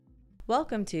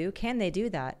Welcome to Can They Do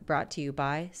That? Brought to you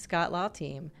by Scott Law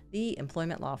Team, the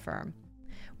employment law firm.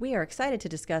 We are excited to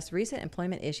discuss recent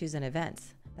employment issues and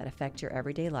events that affect your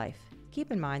everyday life.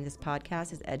 Keep in mind this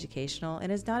podcast is educational and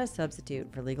is not a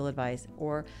substitute for legal advice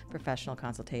or professional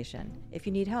consultation. If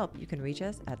you need help, you can reach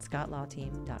us at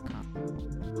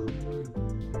scottlawteam.com.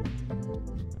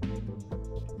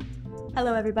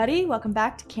 Hello, everybody. Welcome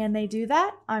back to Can They Do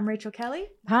That? I'm Rachel Kelly.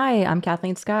 Hi, I'm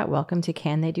Cathleen Scott. Welcome to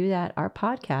Can They Do That, our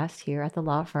podcast here at the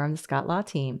law firm, the Scott Law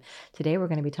Team. Today, we're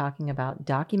going to be talking about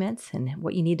documents and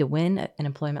what you need to win an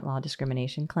employment law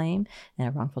discrimination claim and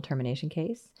a wrongful termination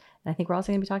case. And I think we're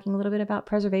also going to be talking a little bit about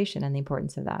preservation and the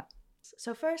importance of that.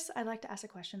 So first, I'd like to ask a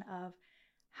question of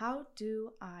how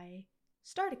do I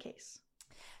start a case?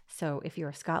 So if you're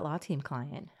a Scott Law Team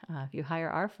client, if you hire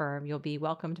our firm, you'll be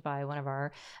welcomed by one of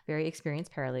our very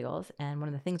experienced paralegals. And one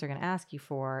of the things they're going to ask you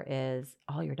for is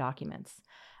all your documents.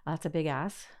 That's a big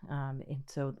ask. And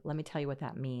so let me tell you what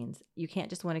that means. You can't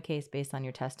just win a case based on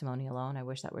your testimony alone. I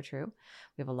wish that were true.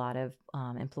 We have a lot of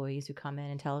employees who come in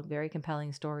and tell very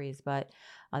compelling stories, but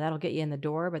that'll get you in the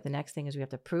door. But the next thing is we have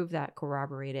to prove that,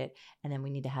 corroborate it, and then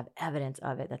we need to have evidence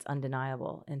of it that's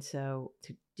undeniable. And so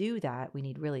to do that, we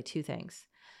need really two things.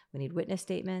 We need witness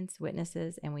statements,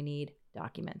 witnesses, and we need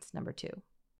documents, number two.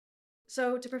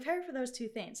 So to prepare for those two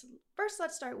things, first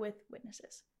let's start with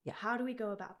witnesses. Yeah. How do we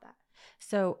go about that?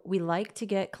 So we like to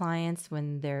get clients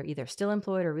when they're either still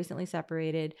employed or recently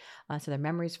separated, so their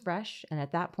memory's fresh. And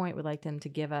at that point, we'd like them to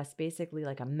give us basically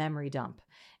like a memory dump.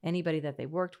 Anybody that they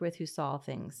worked with who saw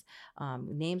things,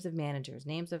 names of managers,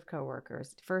 names of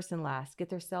coworkers, first and last, get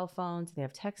their cell phones. They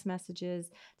have text messages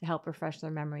to help refresh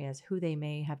their memory as who they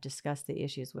may have discussed the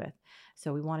issues with.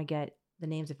 So we want to get the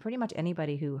names of pretty much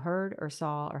anybody who heard or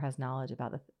saw or has knowledge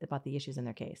about the issues in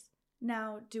their case.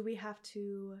 Now, do we have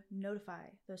to notify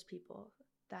those people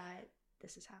that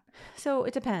this is happening? So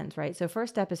it depends, right? So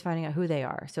first step is finding out who they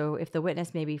are. So if the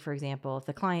witness, maybe, for example, if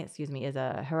the client, is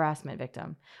a harassment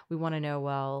victim, we want to know,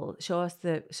 well, show us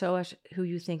who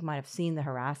you think might have seen the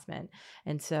harassment.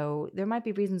 And so there might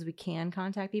be reasons we can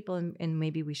contact people and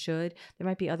maybe we should. There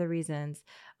might be other reasons,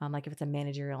 like if it's a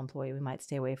managerial employee, we might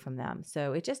stay away from them.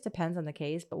 So it just depends on the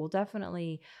case, but we'll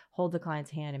definitely hold the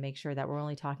client's hand and make sure that we're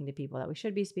only talking to people that we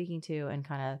should be speaking to and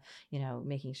kind of,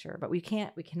 making sure. But we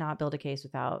cannot build a case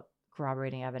without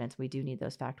corroborating evidence. We do need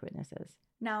those fact witnesses.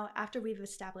 Now, after we've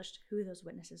established who those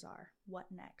witnesses are, what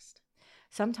next?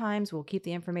 Sometimes we'll keep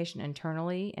the information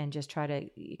internally and just try to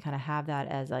kind of have that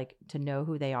as like to know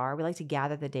who they are. We like to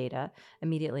gather the data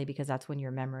immediately because that's when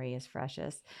your memory is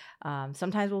freshest.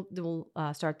 Sometimes we'll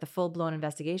start the full-blown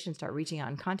investigation, start reaching out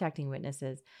and contacting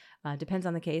witnesses. Depends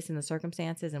on the case and the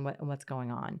circumstances and what's going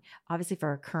on. Obviously,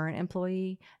 for a current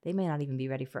employee, they may not even be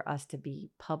ready for us to be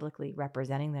publicly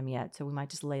representing them yet, so we might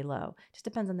just lay low. Just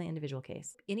depends on the individual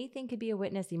case. Anything could be a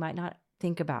witness you might not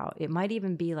think about. It might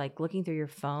even be like looking through your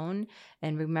phone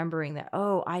and remembering that,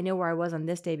 oh, I know where I was on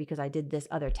this day because I did this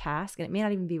other task. And it may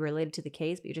not even be related to the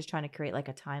case, but you're just trying to create like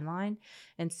a timeline.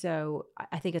 And so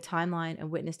I think a timeline and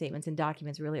witness statements and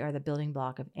documents really are the building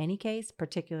block of any case,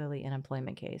 particularly an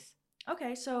employment case.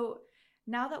 Okay, so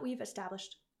now that we've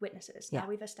established witnesses, Yeah. now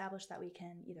we've established that we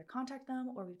can either contact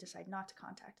them or we've decided not to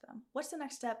contact them. What's the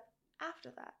next step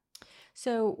after that?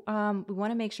 So we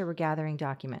want to make sure we're gathering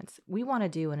documents. We want to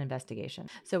do an investigation.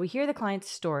 So we hear the client's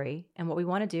story, and what we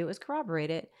want to do is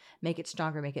corroborate it, make it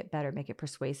stronger, make it better, make it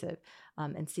persuasive,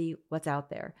 and see what's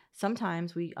out there.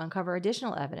 Sometimes we uncover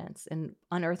additional evidence, and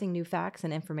unearthing new facts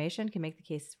and information can make the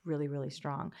case really, really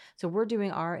strong. So we're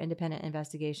doing our independent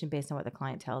investigation based on what the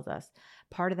client tells us.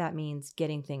 Part of that means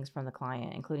getting things from the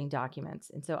client, including documents.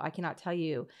 And so I cannot tell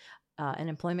you, an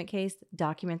employment case,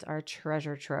 documents are a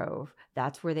treasure trove.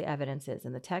 That's where the evidence is,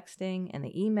 in the texting and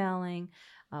the emailing.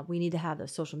 We need to have the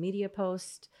social media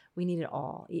posts. We need it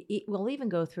all. We'll even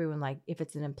go through and, like, if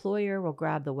it's an employer, we'll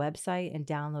grab the website and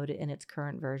download it in its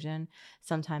current version.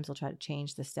 Sometimes we'll try to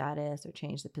change the status or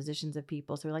change the positions of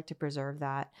people. So we like to preserve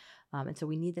that. And so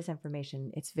we need this information.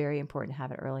 It's very important to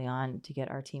have it early on to get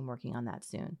our team working on that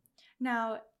soon.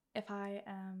 Now, if I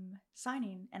am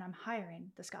signing and I'm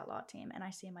hiring the Scott Law Team and I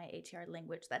see in my ATR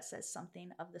language that says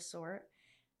something of the sort,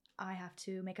 I have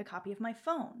to make a copy of my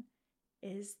phone.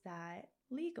 Is that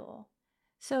legal?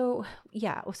 So,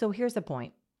 yeah. So here's the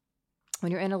point. When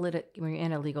you're in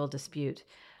a legal dispute,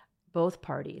 both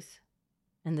parties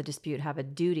in the dispute have a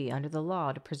duty under the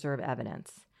law to preserve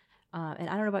evidence. And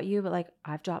I don't know about you, but like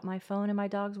I've dropped my phone in my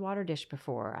dog's water dish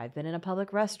before. I've been in a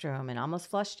public restroom and almost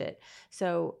flushed it.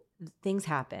 So things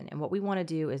happen. And what we want to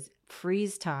do is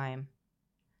freeze time,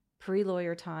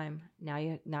 pre-lawyer time. Now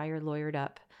you're lawyered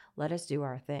up. Let us do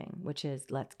our thing, which is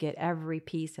let's get every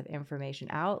piece of information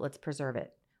out. Let's preserve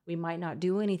it. We might not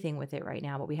do anything with it right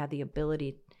now, but we have the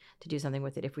ability to do something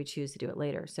with it if we choose to do it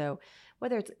later. So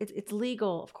whether it's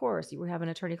legal, of course, we have an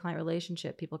attorney-client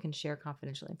relationship. People can share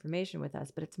confidential information with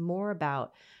us, but it's more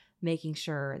about making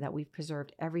sure that we've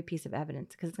preserved every piece of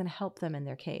evidence because it's going to help them in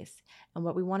their case. And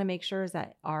what we want to make sure is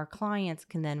that our clients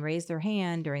can then raise their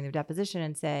hand during their deposition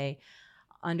and say,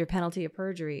 under penalty of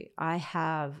perjury, I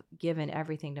have given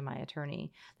everything to my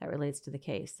attorney that relates to the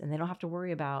case. And they don't have to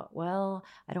worry about, well,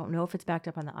 I don't know if it's backed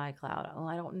up on the iCloud. Oh,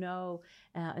 I don't know.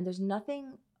 And there's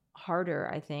nothing harder,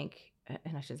 I think,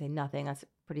 and I should say nothing, that's a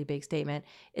pretty big statement.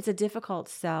 It's a difficult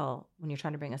sell when you're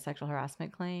trying to bring a sexual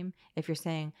harassment claim. If you're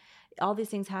saying all these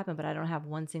things happen, but I don't have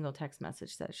one single text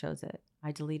message that shows it.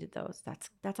 I deleted those.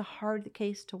 That's a hard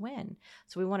case to win.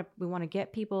 So we want to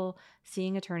get people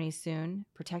seeing attorneys soon,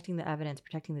 protecting the evidence,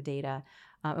 protecting the data.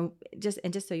 And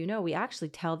just so you know, we actually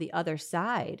tell the other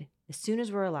side, as soon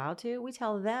as we're allowed to, we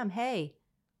tell them, hey,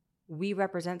 we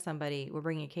represent somebody. We're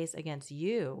bringing a case against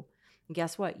you. And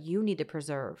guess what? You need to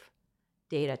preserve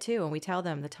data too. And we tell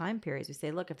them the time periods. We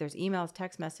say, look, if there's emails,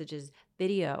 text messages,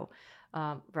 video,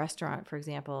 restaurant, for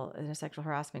example, in a sexual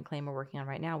harassment claim we're working on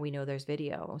right now, we know there's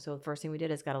video. So the first thing we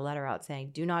did is got a letter out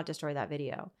saying, do not destroy that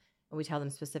video. And we tell them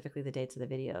specifically the dates of the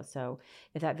video. So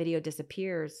if that video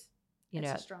disappears,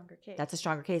 It's a stronger case. That's a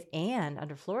stronger case. And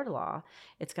under Florida law,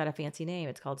 it's got a fancy name.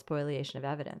 It's called spoliation of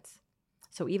evidence.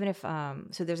 So even if,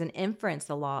 so there's an inference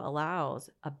the law allows,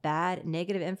 a bad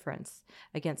negative inference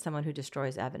against someone who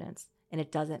destroys evidence. And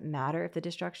it doesn't matter if the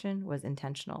destruction was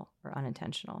intentional or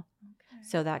unintentional. Okay.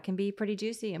 So that can be pretty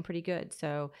juicy and pretty good.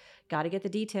 So got to get the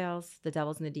details. The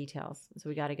devil's in the details. So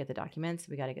we got to get the documents.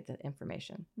 We got to get the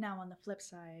information. Now, on the flip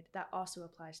side, that also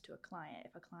applies to a client.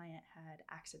 If a client had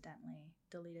accidentally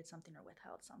deleted something or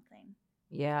withheld something,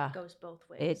 it goes both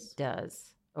ways. It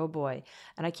does. Oh boy.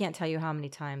 And I can't tell you how many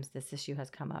times this issue has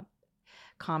come up.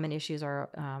 Common issues are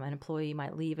an employee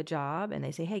might leave a job and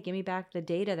they say, hey, give me back the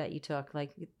data that you took,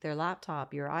 like their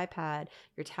laptop, your iPad,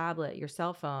 your tablet, your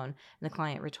cell phone. And the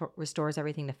client restores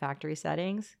everything to factory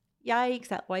settings. Yikes,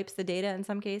 that wipes the data in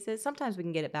some cases. Sometimes we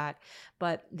can get it back.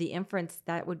 But the inference,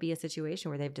 that would be a situation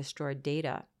where they've destroyed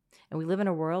data. And we live in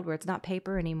a world where it's not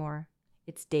paper anymore.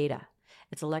 It's data.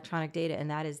 It's electronic data, and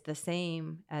that is the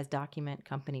same as document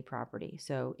company property.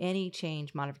 So any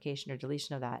change, modification, or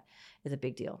deletion of that is a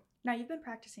big deal. Now, you've been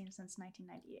practicing since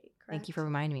 1998, correct? Thank you for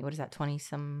reminding me. What is that,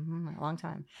 20-some, a long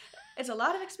time? It's a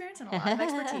lot of experience and a lot of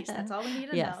expertise. That's all we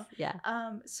need to know.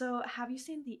 Yeah. So have you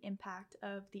seen the impact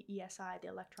of the ESI, the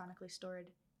electronically stored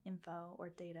info or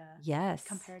data? Yes.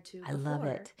 Compared to before? I love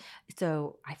it.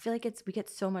 So I feel like we get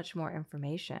so much more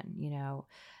information,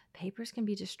 Papers can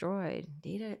be destroyed.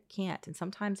 Data can't. And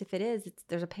sometimes if it is,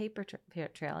 there's a paper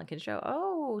trail and can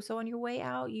show, so on your way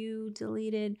out, you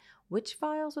deleted which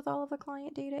files with all of the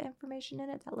client data information in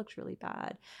it? That looks really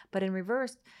bad. But in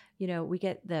reverse, we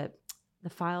get the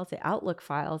files, the Outlook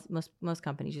files. Most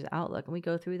companies use Outlook, and we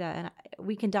go through that, and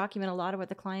we can document a lot of what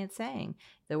the client's saying.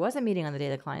 There was a meeting on the day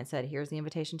the client said, here's the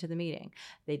invitation to the meeting.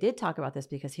 They did talk about this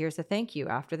because here's the thank you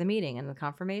after the meeting and the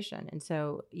confirmation. And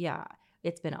so, yeah,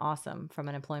 it's been awesome from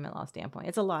an employment law standpoint.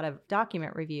 It's a lot of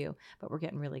document review, but we're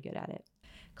getting really good at it.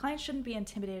 Clients shouldn't be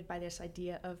intimidated by this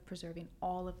idea of preserving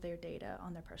all of their data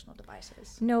on their personal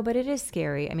devices. No, but it is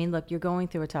scary. I mean, look, you're going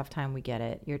through a tough time. We get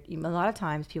it. A lot of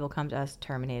times people come to us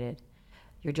terminated.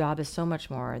 Your job is so much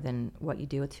more than what you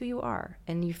do. It's who you are.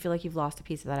 And you feel like you've lost a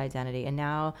piece of that identity. And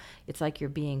now it's like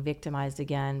you're being victimized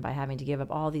again by having to give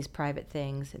up all these private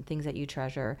things and things that you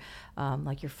treasure,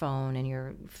 like your phone and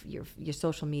your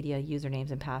social media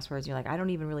usernames and passwords. You're like, I don't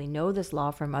even really know this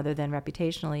law firm other than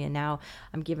reputationally. And now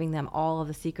I'm giving them all of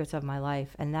the secrets of my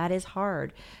life. And that is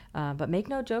hard. But make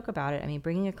no joke about it. I mean,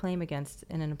 bringing a claim against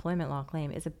an employment law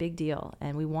claim is a big deal.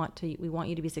 And we want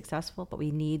you to be successful, but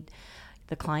we need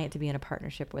the client to be in a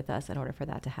partnership with us in order for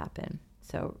that to happen.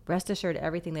 So rest assured,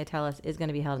 everything they tell us is going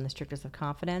to be held in the strictest of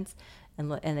confidence, and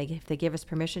if they give us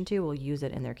permission to, we'll use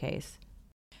it in their case.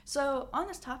 So on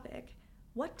this topic,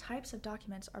 what types of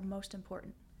documents are most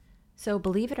important? So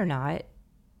believe it or not,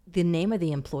 the name of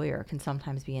the employer can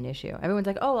sometimes be an issue. Everyone's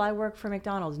like, oh, I work for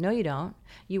McDonald's. No, you don't.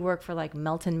 You work for like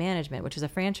Melton Management, which is a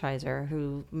franchisor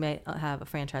who may have a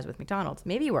franchise with McDonald's.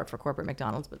 Maybe you work for corporate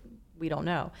McDonald's, but we don't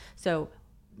know. So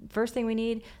first thing we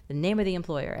need, the name of the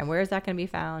employer. And where is that going to be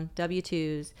found?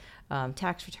 W-2s,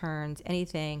 tax returns,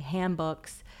 anything,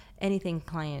 handbooks, anything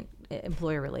client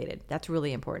employer related. That's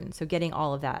really important. So getting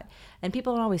all of that. And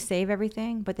people don't always save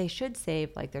everything, but they should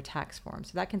save like their tax forms.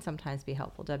 So that can sometimes be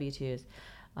helpful. W-2s.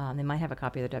 They might have a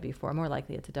copy of their W-4. More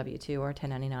likely it's a W-2 or a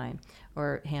 1099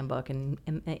 or handbook and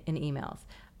emails.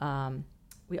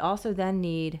 We also then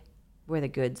need where the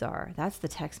goods are. That's the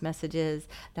text messages.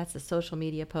 That's the social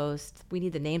media posts. We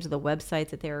need the names of the websites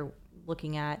that they're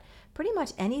looking at. Pretty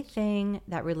much anything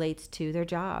that relates to their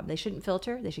job. They shouldn't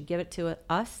filter. They should give it to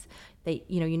us.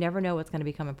 You never know what's going to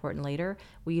become important later.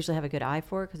 We usually have a good eye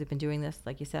for it because we've been doing this,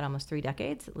 like you said, almost 3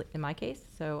 decades in my case.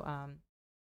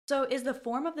 So is the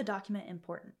form of the document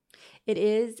important? It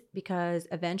is, because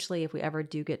eventually if we ever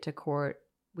do get to court,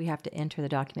 we have to enter the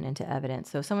document into evidence.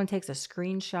 So if someone takes a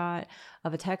screenshot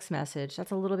of a text message,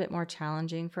 that's a little bit more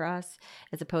challenging for us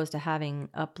as opposed to having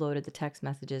uploaded the text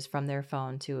messages from their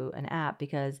phone to an app,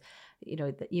 because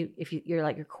you're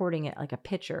like recording it like a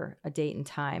picture, a date and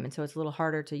time. And so it's a little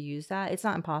harder to use that. It's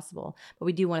not impossible, but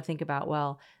we do want to think about,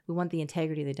 well, we want the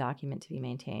integrity of the document to be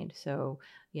maintained. So,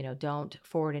 don't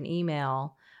forward an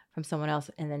email from someone else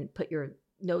and then put your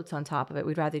notes on top of it.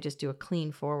 We'd rather just do a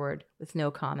clean forward with no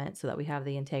comment so that we have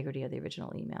the integrity of the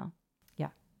original email. Yeah.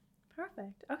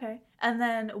 Perfect. Okay. And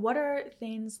then what are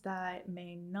things that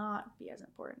may not be as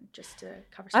important, just to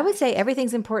cover some I would say bases?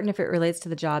 everything's important if it relates to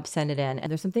the job, send it in. And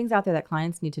there's some things out there that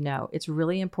clients need to know. It's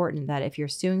really important that if you're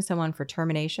suing someone for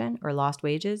termination or lost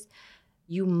wages,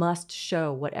 you must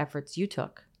show what efforts you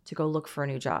took to go look for a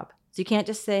new job. So you can't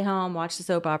just stay home, watch the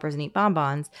soap operas, and eat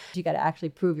bonbons. You got to actually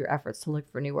prove your efforts to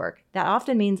look for new work. That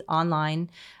often means online,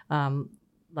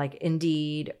 like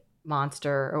Indeed,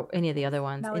 Monster, or any of the other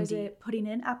ones. Now, Indeed. is it putting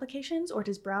in applications, or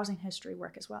does browsing history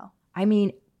work as well? I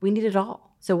mean, we need it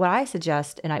all. So what I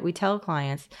suggest, and we tell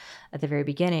clients at the very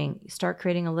beginning, start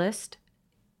creating a list.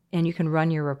 And you can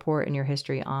run your report and your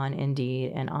history on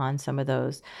Indeed and on some of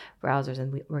those browsers,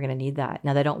 and we're going to need that.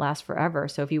 Now, they don't last forever.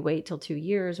 So if you wait till 2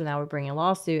 years, now we're bringing a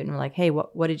lawsuit and we're like, hey,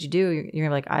 what did you do? You're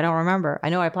like, I don't remember. I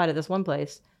know I applied at this one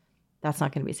place. That's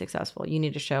not going to be successful. You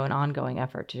need to show an ongoing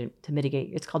effort to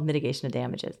mitigate. It's called mitigation of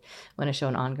damages. We want to show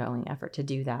an ongoing effort to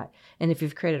do that. And if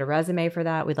you've created a resume for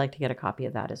that, we'd like to get a copy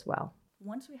of that as well.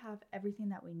 Once we have everything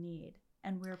that we need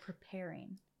and we're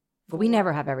preparing, but we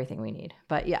never have everything we need.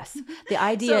 But yes, the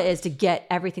idea is to get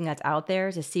everything that's out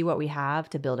there, to see what we have,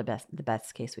 to build the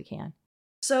best case we can.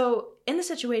 So in the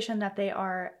situation that they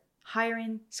are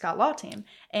hiring Scott Law Team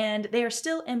and they are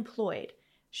still employed,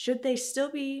 should they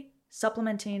still be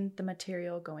supplementing the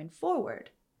material going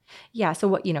forward? Yeah. So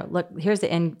look, here's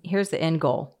the end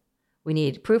goal. We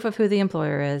need proof of who the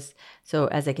employer is. So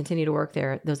as they continue to work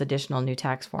there, those additional new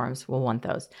tax forms, we'll want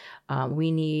those.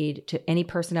 We need any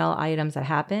personnel items that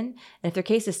happen. And if their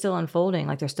case is still unfolding,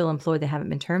 like they're still employed, they haven't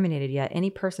been terminated yet,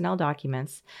 any personnel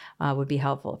documents would be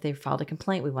helpful. If they filed a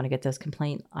complaint, we want to get those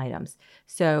complaint items.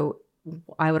 So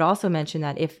I would also mention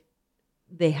that if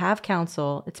they have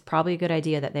counsel, it's probably a good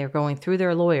idea that they're going through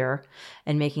their lawyer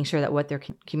and making sure that what they're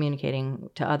communicating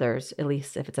to others, at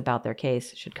least if it's about their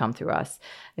case, should come through us,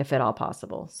 if at all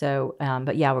possible. So,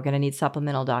 but yeah, we're going to need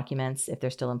supplemental documents if they're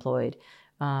still employed.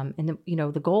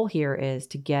 The goal here is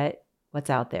to get what's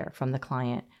out there from the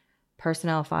client: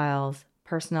 personnel files,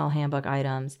 personnel handbook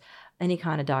items, any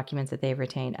kind of documents that they've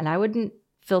retained. And I wouldn't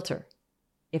filter.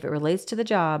 If it relates to the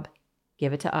job,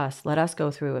 give it to us. Let us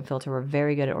go through and filter. We're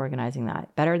very good at organizing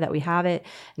that. Better that we have it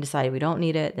and decide we don't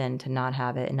need it than to not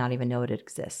have it and not even know it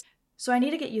exists. So I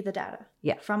need to get you the data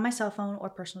from my cell phone or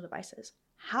personal devices.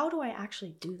 How do I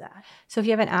actually do that? So if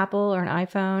you have an Apple or an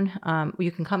iPhone,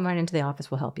 you can come right into the office.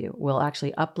 We'll help you. We'll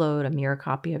actually upload a mirror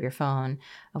copy of your phone.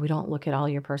 We don't look at all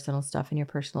your personal stuff and your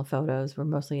personal photos. We're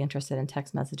mostly interested in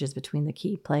text messages between the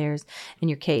key players in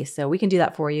your case. So we can do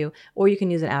that for you, or you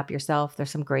can use an app yourself. There's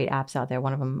some great apps out there.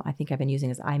 One of them I think I've been using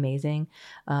is iMazing,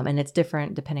 and it's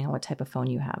different depending on what type of phone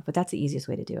you have, but that's the easiest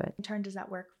way to do it. In turn, does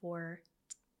that work for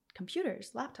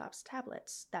computers, laptops,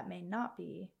 tablets that may not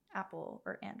be Apple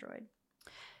or Android?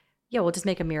 Yeah, we'll just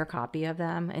make a mirror copy of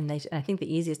them. And I think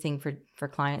the easiest thing for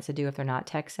clients to do if they're not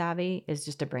tech savvy is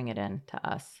just to bring it in to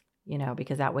us,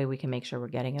 because that way we can make sure we're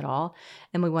getting it all.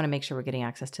 And we want to make sure we're getting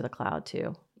access to the cloud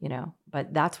too,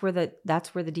 but that's where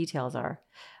the details are.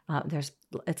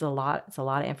 It's a lot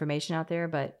of information out there,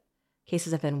 but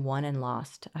cases have been won and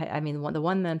lost. The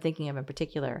one that I'm thinking of in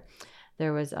particular,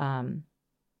 there was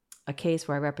a case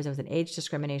where I represented an age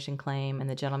discrimination claim, and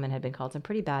the gentleman had been called some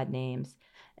pretty bad names.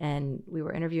 And we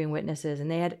were interviewing witnesses, and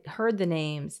they had heard the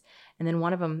names. And then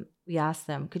one of them, we asked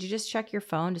them, could you just check your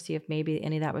phone to see if maybe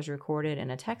any of that was recorded in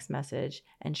a text message?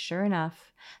 And sure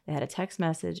enough, they had a text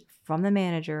message from the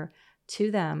manager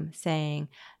to them saying,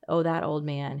 oh, that old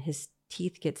man, his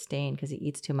teeth get stained because he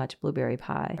eats too much blueberry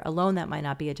pie. Alone, that might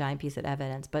not be a giant piece of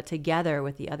evidence, but together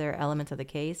with the other elements of the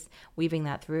case, weaving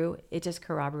that through, it just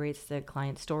corroborates the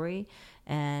client's story,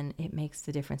 and it makes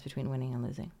the difference between winning and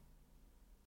losing.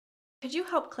 Could you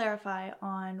help clarify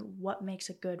on what makes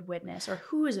a good witness or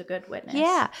who is a good witness?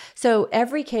 Yeah. So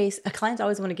every case, clients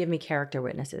always want to give me character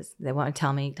witnesses. They want to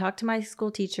tell me, talk to my school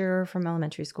teacher from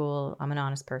elementary school. I'm an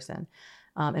honest person.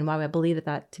 And while I believe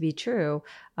that to be true,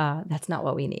 that's not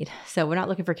what we need. So we're not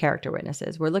looking for character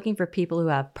witnesses. We're looking for people who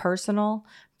have personal,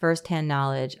 firsthand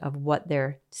knowledge of what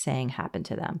they're saying happened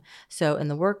to them. So in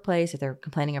the workplace, if they're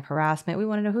complaining of harassment, we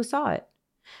want to know who saw it.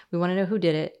 We want to know who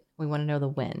did it. We want to know the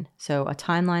when. So a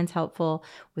timeline's helpful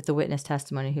with the witness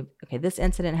testimony. Okay, this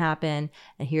incident happened,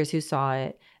 and here's who saw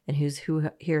it, and here's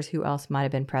who else might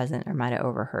have been present or might have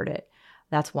overheard it.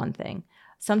 That's one thing.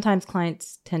 Sometimes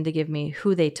clients tend to give me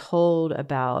who they told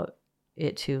about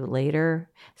it to later.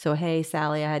 So, hey,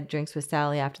 Sally, I had drinks with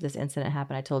Sally after this incident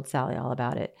happened. I told Sally all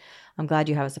about it. I'm glad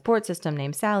you have a support system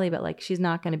named Sally, but like she's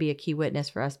not going to be a key witness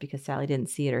for us because Sally didn't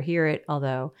see it or hear it,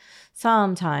 although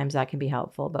sometimes that can be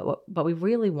helpful. But what we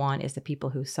really want is the people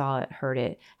who saw it, heard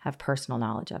it, have personal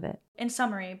knowledge of it. In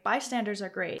summary, bystanders are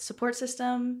great. Support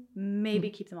system, maybe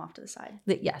keep them off to the side.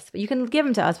 Yes, but you can give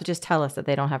them to us, but just tell us that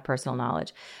they don't have personal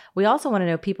knowledge. We also want to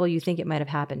know people you think it might have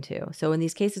happened to. So in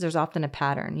these cases, there's often a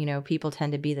pattern. You know, people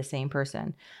tend to be the same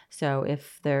person. So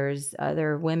if there's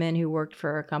other women who worked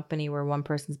for a company where one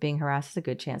person's being harassed, it's a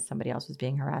good chance somebody else was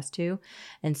being harassed too.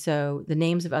 And so the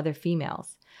names of other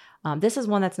females. This is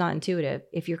one that's not intuitive.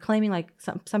 If you're claiming, like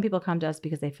some people come to us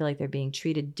because they feel like they're being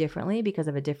treated differently because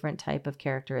of a different type of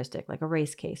characteristic, like a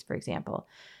race case, for example.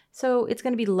 So it's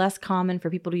going to be less common for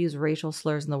people to use racial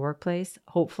slurs in the workplace,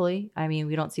 hopefully. I mean,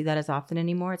 we don't see that as often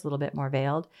anymore. It's a little bit more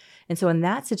veiled. And so in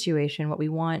that situation, what we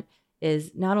want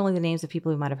is not only the names of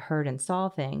people who might have heard and saw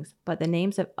things, but the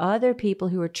names of other people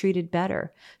who were treated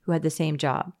better, who had the same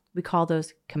job. We call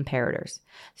those comparators.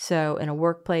 So in a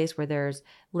workplace where there's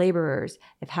laborers,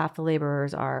 if half the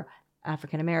laborers are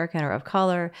African American or of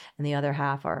color, and the other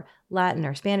half are Latin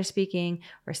or Spanish speaking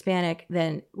or Hispanic,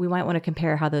 then we might want to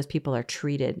compare how those people are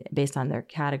treated based on their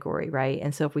category, right?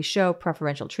 And so if we show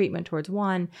preferential treatment towards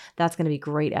one, that's going to be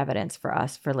great evidence for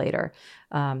us for later.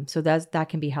 So that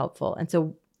can be helpful. And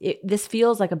so this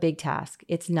feels like a big task.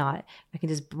 It's not. I can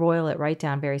just boil it right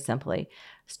down very simply.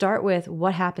 Start with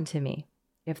what happened to me.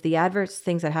 If the adverse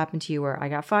things that happened to you were I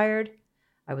got fired,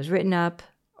 I was written up,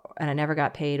 and I never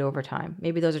got paid overtime.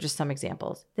 Maybe those are just some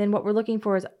examples. Then what we're looking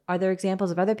for is, are there examples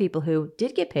of other people who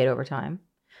did get paid overtime,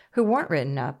 who weren't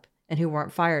written up, and who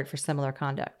weren't fired for similar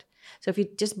conduct? So if you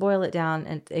just boil it down,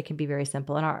 and it can be very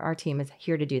simple. And our team is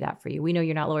here to do that for you. We know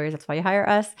you're not lawyers. That's why you hire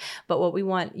us. But what we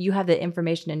want, you have the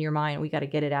information in your mind. We got to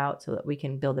get it out so that we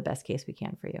can build the best case we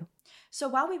can for you. So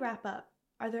while we wrap up,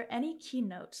 are there any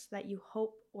keynotes that you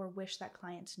hope or wish that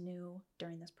clients knew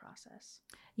during this process?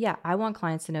 Yeah, I want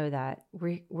clients to know that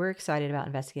we're excited about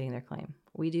investigating their claim.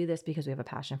 We do this because we have a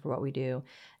passion for what we do,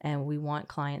 and we want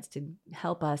clients to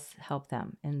help us help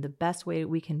them. And the best way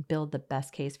we can build the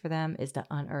best case for them is to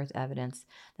unearth evidence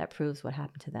that proves what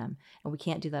happened to them. And we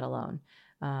can't do that alone.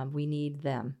 We need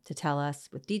them to tell us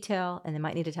with detail, and they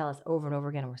might need to tell us over and over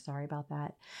again, and we're sorry about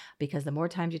that, because the more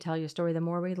times you tell your story, the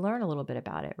more we learn a little bit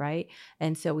about it, right?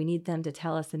 And so we need them to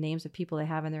tell us the names of people they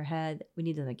have in their head. We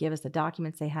need them to give us the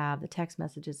documents they have, the text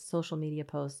messages, social media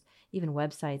posts, even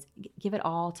websites. Give it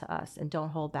all to us, and don't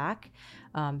hold back,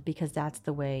 because that's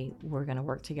the way we're going to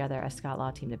work together as Scott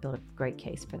Law Team to build a great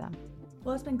case for them.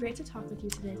 Well, it's been great to talk with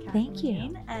you today, Kathleen. Thank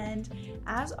you. And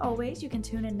as always, you can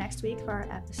tune in next week for our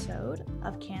episode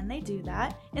of Can They Do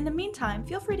That? In the meantime,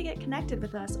 feel free to get connected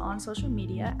with us on social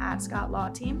media at Scott Law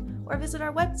Team or visit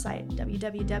our website,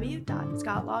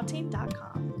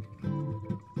 www.scottlawteam.com.